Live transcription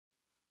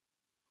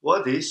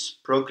What is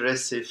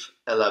progressive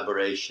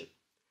elaboration?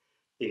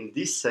 In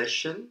this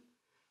session,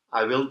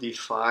 I will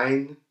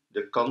define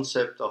the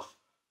concept of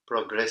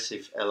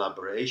progressive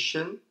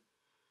elaboration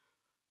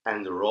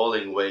and the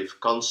rolling wave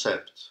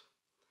concept.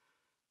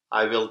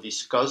 I will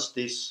discuss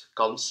this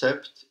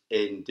concept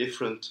in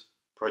different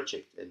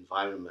project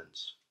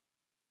environments.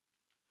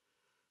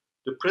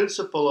 The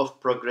principle of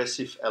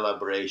progressive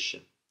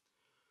elaboration.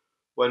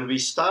 When we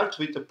start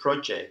with a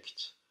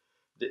project,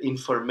 the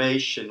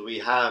information we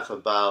have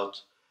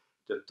about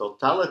the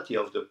totality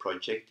of the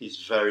project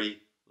is very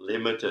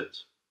limited.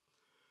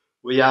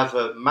 We have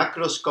a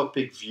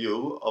macroscopic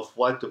view of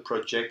what the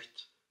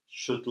project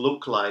should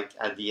look like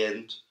at the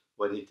end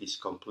when it is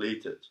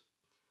completed.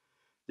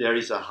 There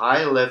is a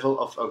high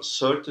level of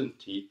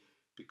uncertainty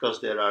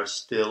because there are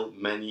still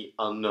many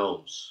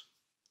unknowns.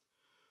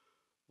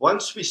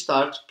 Once we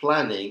start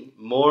planning,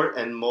 more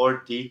and more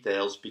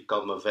details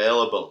become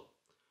available.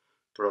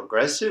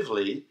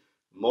 Progressively,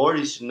 more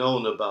is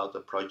known about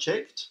the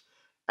project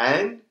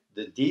and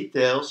the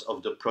details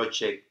of the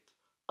project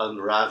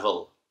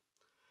unravel.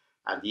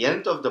 At the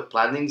end of the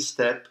planning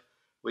step,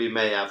 we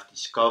may have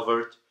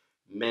discovered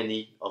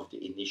many of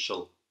the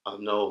initial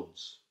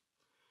unknowns.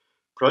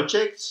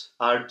 Projects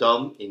are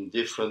done in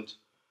different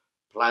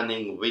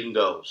planning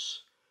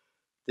windows.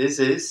 This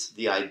is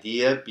the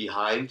idea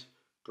behind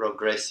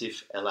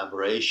progressive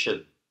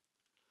elaboration.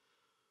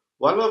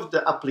 One of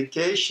the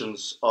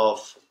applications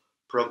of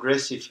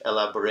progressive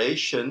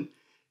elaboration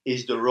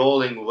is the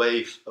rolling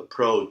wave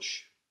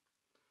approach.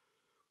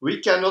 We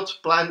cannot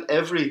plan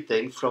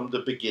everything from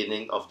the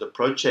beginning of the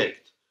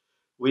project.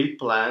 We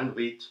plan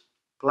with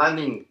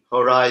planning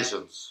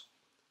horizons.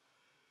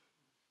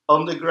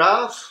 On the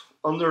graph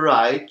on the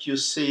right, you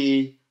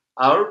see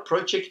our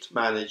project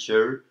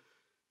manager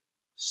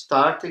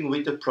starting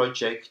with the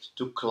project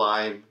to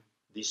climb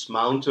this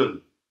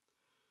mountain.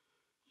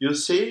 You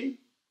see,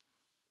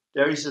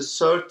 there is a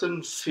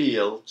certain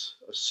field,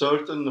 a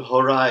certain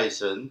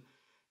horizon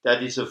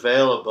that is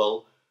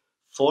available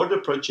for the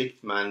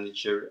project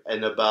manager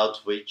and about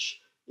which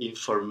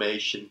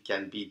information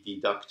can be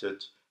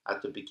deducted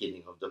at the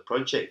beginning of the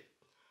project.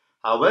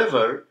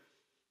 However,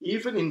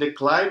 even in the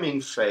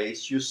climbing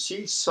phase, you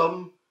see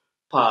some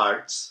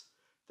parts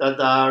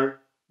that are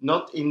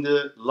not in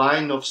the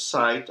line of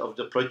sight of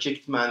the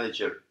project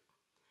manager.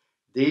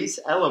 These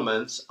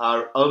elements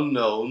are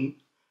unknown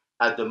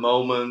at the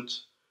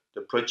moment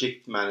the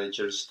project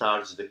manager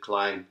starts to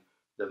climb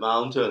the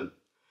mountain.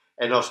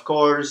 And of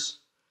course,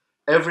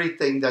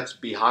 everything that's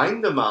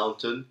behind the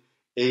mountain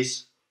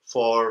is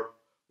for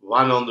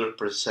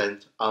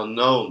 100%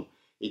 unknown.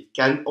 It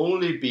can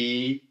only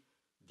be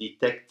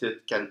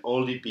detected, can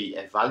only be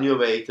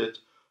evaluated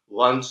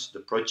once the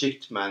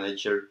project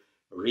manager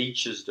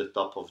reaches the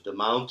top of the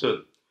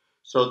mountain.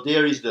 So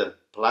there is the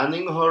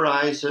planning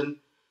horizon,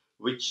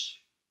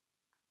 which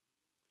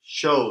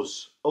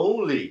shows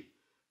only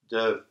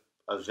the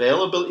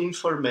available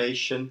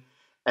information,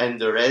 and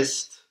the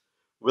rest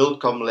will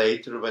come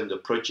later when the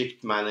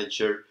project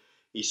manager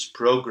is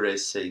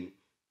progressing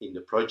in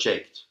the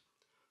project.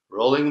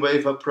 Rolling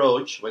wave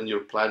approach, when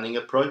you're planning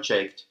a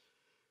project,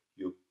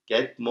 you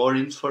get more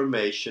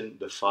information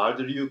the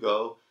farther you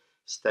go,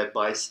 step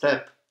by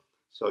step.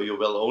 So you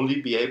will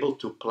only be able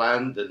to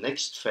plan the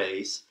next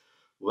phase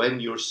when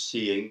you're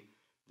seeing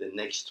the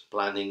next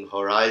planning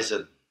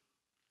horizon.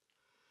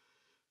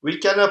 We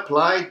can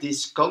apply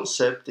this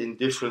concept in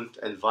different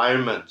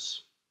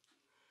environments.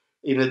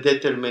 In a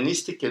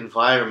deterministic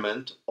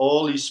environment,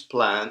 all is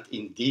planned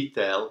in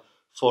detail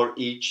for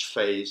each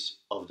phase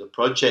of the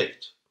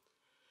project.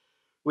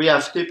 We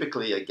have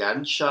typically a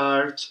Gantt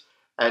chart,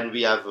 and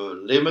we have a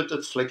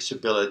limited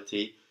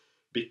flexibility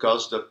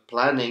because the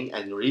planning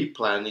and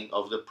replanning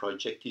of the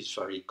project is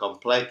very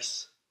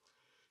complex.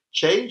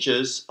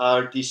 Changes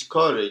are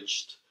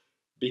discouraged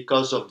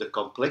because of the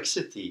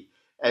complexity,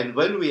 and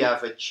when we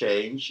have a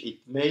change, it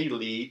may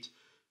lead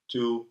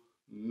to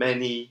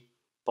many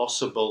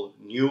possible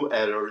new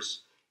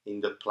errors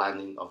in the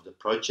planning of the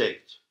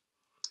project.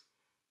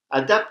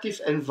 Adaptive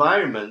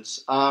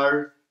environments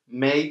are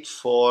made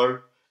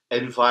for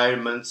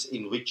environments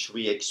in which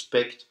we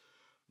expect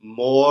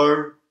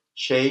more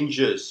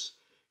changes.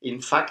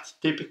 In fact,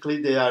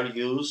 typically they are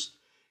used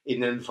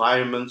in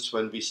environments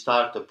when we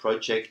start a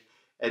project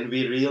and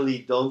we really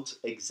don't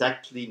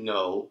exactly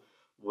know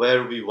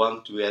where we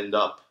want to end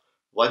up.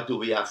 What do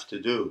we have to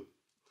do?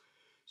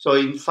 So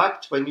in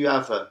fact, when you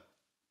have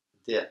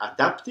the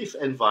adaptive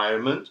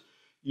environment,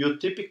 you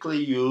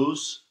typically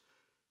use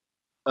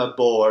a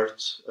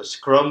board, a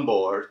Scrum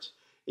board,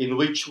 in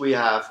which we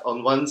have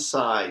on one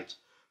side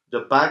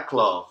the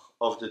backlog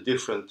of the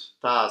different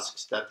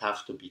tasks that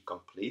have to be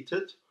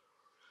completed.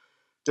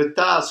 The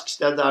tasks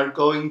that are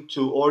going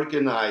to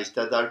organize,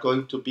 that are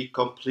going to be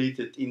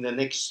completed in the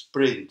next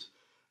sprint,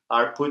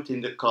 are put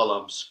in the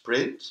column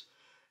sprint,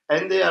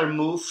 and they are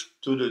moved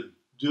to the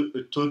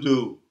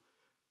to-do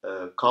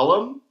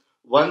column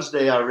once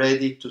they are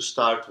ready to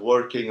start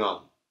working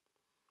on.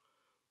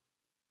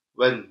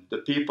 When the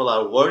people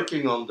are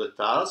working on the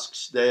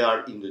tasks, they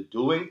are in the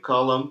doing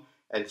column,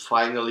 and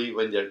finally,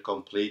 when they're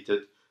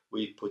completed,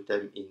 we put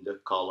them in the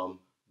column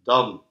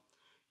done.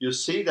 You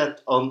see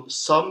that on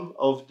some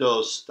of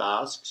those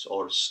tasks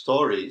or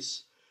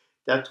stories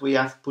that we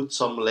have put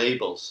some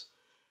labels.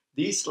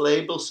 These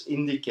labels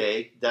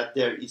indicate that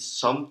there is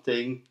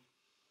something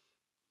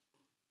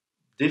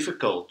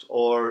difficult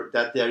or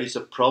that there is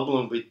a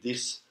problem with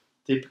this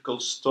typical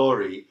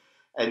story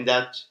and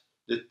that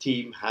the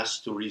team has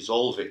to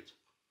resolve it.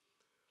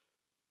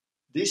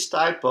 This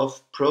type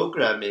of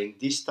programming,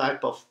 this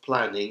type of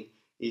planning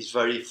is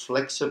very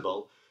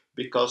flexible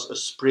because a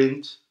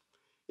sprint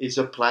is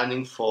a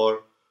planning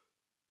for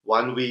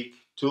 1 week,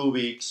 2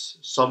 weeks,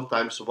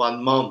 sometimes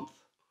 1 month.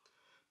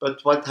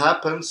 But what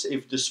happens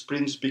if the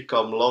sprints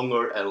become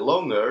longer and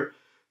longer?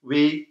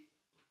 We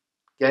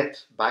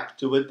get back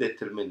to a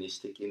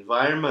deterministic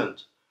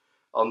environment.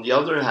 On the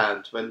other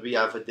hand, when we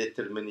have a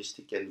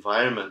deterministic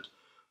environment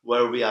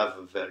where we have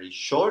a very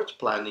short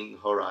planning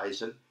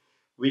horizon,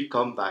 we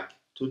come back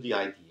to the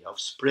idea of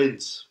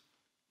sprints.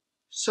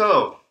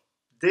 So,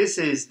 this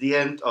is the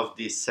end of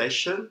this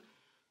session.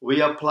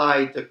 We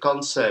applied the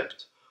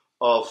concept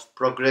of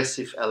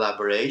progressive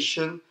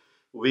elaboration.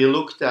 We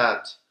looked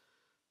at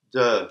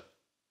the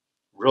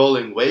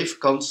rolling wave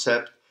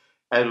concept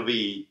and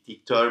we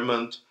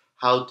determined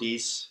how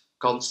these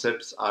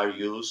concepts are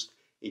used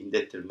in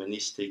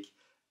deterministic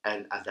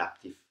and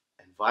adaptive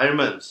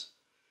environments.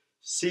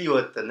 See you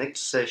at the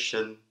next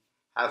session.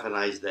 Have a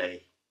nice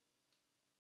day.